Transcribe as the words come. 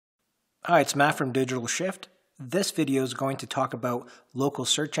Hi, it's Matt from Digital Shift. This video is going to talk about local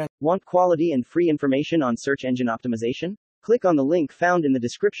search engine. Want quality and free information on search engine optimization? Click on the link found in the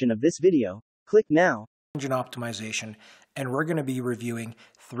description of this video. Click now. Engine optimization, and we're going to be reviewing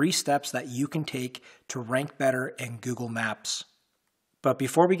 3 steps that you can take to rank better in Google Maps. But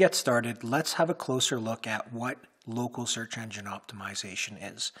before we get started, let's have a closer look at what local search engine optimization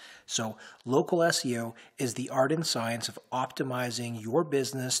is. So, local SEO is the art and science of optimizing your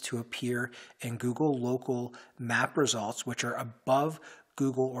business to appear in Google local map results, which are above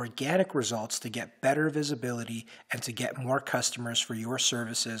Google organic results, to get better visibility and to get more customers for your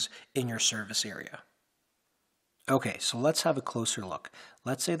services in your service area. Okay, so let's have a closer look.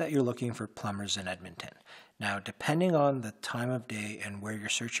 Let's say that you're looking for plumbers in Edmonton. Now, depending on the time of day and where you're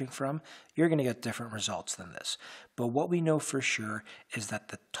searching from, you're going to get different results than this. But what we know for sure is that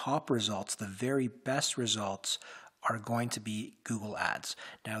the top results, the very best results, are going to be Google ads.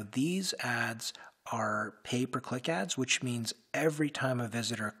 Now, these ads are pay-per-click ads, which means every time a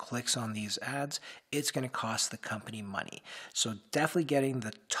visitor clicks on these ads, it's going to cost the company money. So definitely getting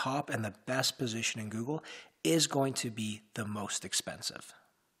the top and the best position in Google is going to be the most expensive.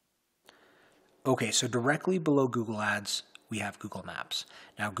 Okay, so directly below Google Ads, we have Google Maps.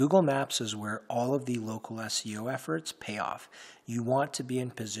 Now, Google Maps is where all of the local SEO efforts pay off. You want to be in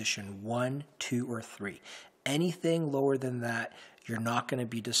position 1, 2, or 3. Anything lower than that, you're not going to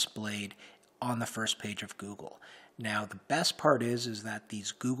be displayed on the first page of Google. Now, the best part is that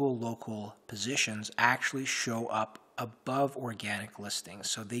these Google local positions actually show up above organic listings,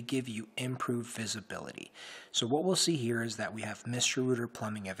 so they give you improved visibility. So what we'll see here is that we have Mr. Rooter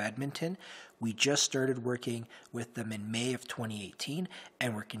Plumbing of Edmonton. We just started working with them in May of 2018,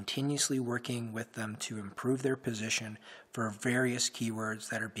 and we're continuously working with them to improve their position for various keywords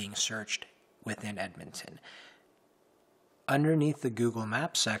that are being searched within Edmonton. Underneath the Google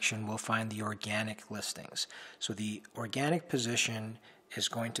Maps section, we'll find the organic listings. So the organic position is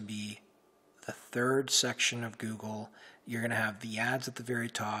going to be the third section of Google. You're going to have the ads at the very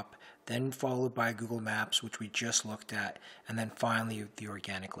top, then followed by Google Maps, which we just looked at, and then finally the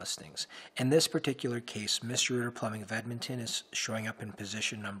organic listings. In this particular case, Mr. Rooter Plumbing of Edmonton is showing up in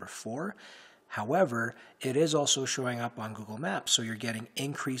position number 4. However, it is also showing up on Google Maps, so you're getting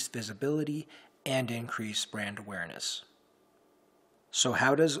increased visibility and increased brand awareness. So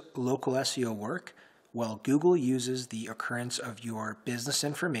how does local SEO work? Well, Google uses the occurrence of your business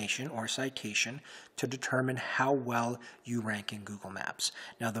information or citation to determine how well you rank in Google Maps.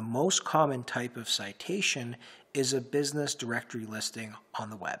 Now, the most common type of citation is a business directory listing on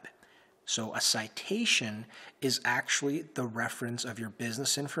the web. So a citation is actually the reference of your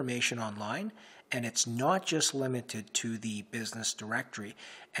business information online, and it's not just limited to the business directory,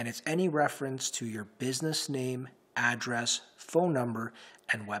 and it's any reference to your business name, address, phone number,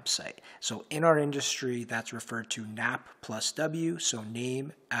 and website. So in our industry, that's referred to NAP plus W, so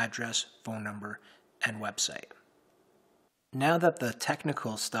name, address, phone number, and website. Now that the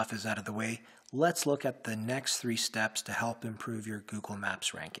technical stuff is out of the way, let's look at the next 3 steps to help improve your Google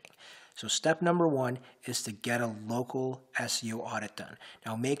Maps ranking. So step number 1 is to get a local SEO audit done.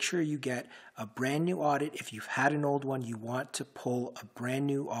 Now make sure you get a brand new audit. If you've had an old one, you want to pull a brand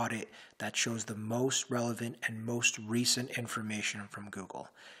new audit that shows the most relevant and most recent information from Google.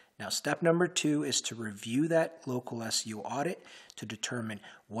 Now, step number 2 is to review that local SEO audit to determine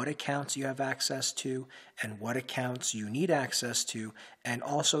what accounts you have access to and what accounts you need access to, and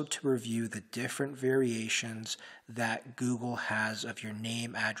also to review the different variations that Google has of your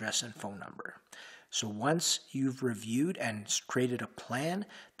name, address, and phone number. So once you've reviewed and created a plan,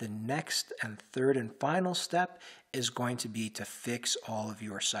 the next and third and final step is going to be to fix all of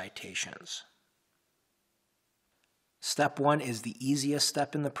your citations. Step 1 is the easiest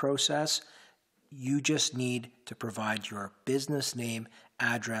step in the process. You just need to provide your business name,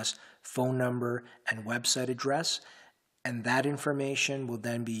 address, phone number, and website address, and that information will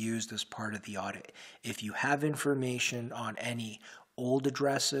then be used as part of the audit. If you have information on any old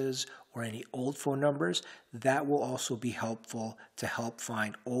addresses or any old phone numbers, that will also be helpful to help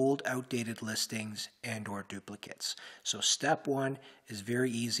find old, outdated listings and or duplicates. So step 1 is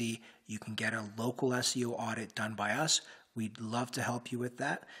very easy. You can get a local SEO audit done by us. We'd love to help you with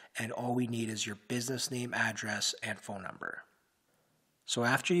that, and all we need is your business name, address, and phone number. So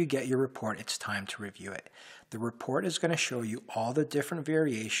after you get your report, it's time to review it. The report is going to show you all the different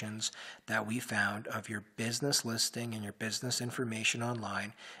variations that we found of your business listing and your business information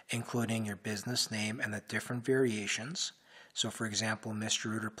online, including your business name and the different variations. So for example, Mr.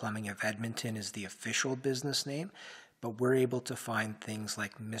 Rooter Plumbing of Edmonton is the official business name, but we're able to find things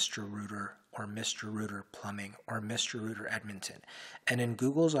like Mr. Rooter or Mr. Rooter Plumbing or Mr. Rooter Edmonton. And in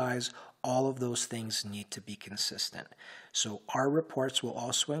Google's eyes, all of those things need to be consistent. So our reports will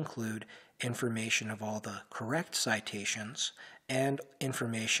also include information of all the correct citations and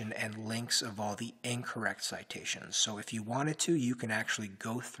information and links of all the incorrect citations. So if you wanted to, you can actually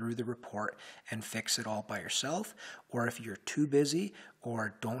go through the report and fix it all by yourself, or if you're too busy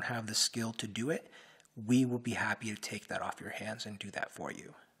or don't have the skill to do it, we will be happy to take that off your hands and do that for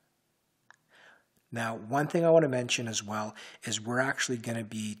you. Now, one thing I want to mention as well is we're actually going to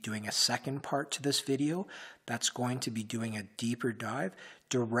be doing a second part to this video that's going to be doing a deeper dive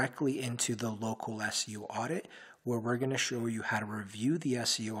directly into the local SEO audit, where we're going to show you how to review the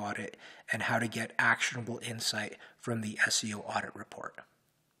SEO audit and how to get actionable insight from the SEO audit report.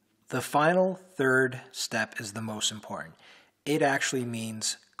 The final third step is the most important. It actually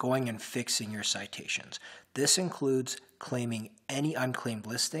means going and fixing your citations. This includes claiming any unclaimed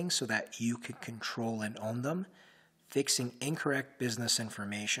listings so that you can control and own them, fixing incorrect business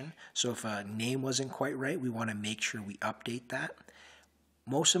information. So if a name wasn't quite right, we want to make sure we update that.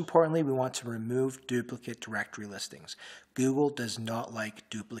 Most importantly, we want to remove duplicate directory listings. Google does not like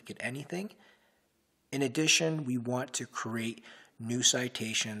duplicate anything. In addition, we want to create new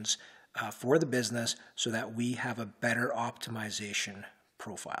citations for the business so that we have a better optimization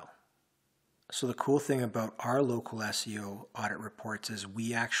profile. So the cool thing about our local SEO audit reports is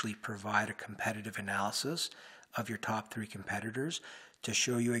we actually provide a competitive analysis of your top 3 competitors to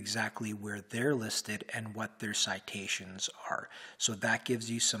show you exactly where they're listed and what their citations are. So that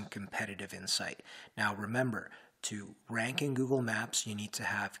gives you some competitive insight. Now remember, to rank in Google Maps, you need to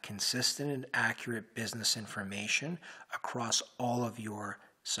have consistent and accurate business information across all of your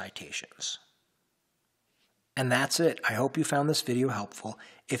citations. And that's it. I hope you found this video helpful.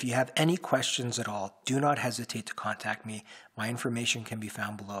 If you have any questions at all, do not hesitate to contact me. My information can be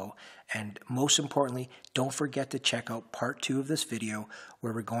found below. And most importantly, don't forget to check out part 2 of this video,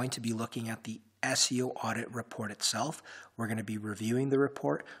 where we're going to be looking at the SEO audit report itself. We're going to be reviewing the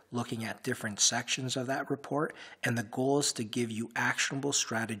report, looking at different sections of that report, and the goal is to give you actionable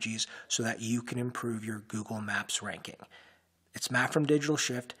strategies so that you can improve your Google Maps ranking. It's Matt from Digital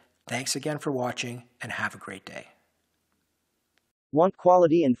Shift. Thanks again for watching, and have a great day. Want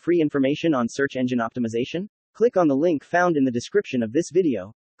quality and free information on search engine optimization? Click on the link found in the description of this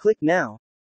video. Click now.